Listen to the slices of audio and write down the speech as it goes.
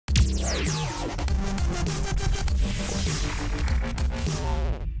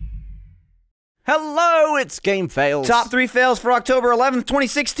Hello, it's Game Fails. Top 3 fails for October 11th,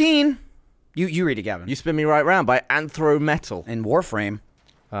 2016. You read it, Gavin. You Spin Me Right Round by Anthrometal. In Warframe.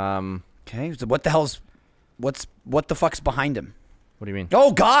 Okay, so what the hell's... what the fuck's behind him? What do you mean?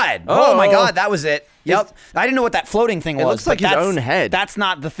 Oh, God! Oh, my God, that was it. Yep. I didn't know what that floating thing was. It looks like his own head. That's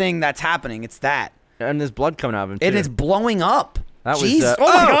not the thing that's happening. It's that. And there's blood coming out of him, too. And it's blowing up. That Jeez. was, oh,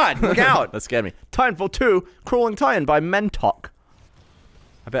 my God, look out. That scared me. Titanfall 2, Crawling Titan by Mentok.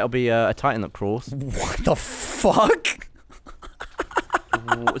 I bet it'll be a Titan that crawls. What the fuck?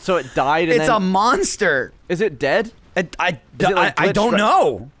 So it died and It's a monster. Is it dead? I don't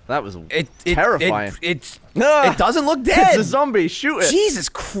know. That was terrifying. It doesn't look dead. It's a zombie. Shoot it. Jesus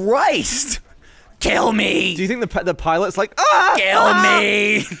Christ. Kill me. Do you think the pilot's like, ah! Kill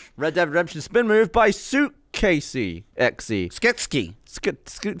me. Red Dead Redemption Spin Move by Suitcasey XE. Skitsky.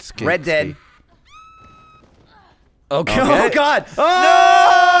 Skitsky. Red Dead. Okay. Okay. Oh, God.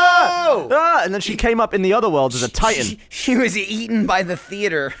 Oh! No! Ah! And then she came up in the other world as a Titan. She was eaten by the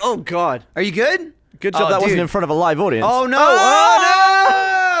theater. Oh, God. Are you good? Good job that wasn't in front of a live audience. Oh, no. Oh!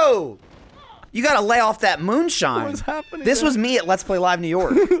 Oh, no! You gotta lay off that moonshine. What's happening? This was me at Let's Play Live New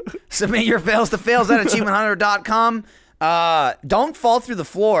York. Submit your fails to fails@achievementhunter.com. Don't fall through the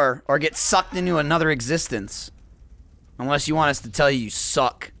floor or get sucked into another existence. Unless you want us to tell you you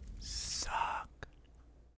suck.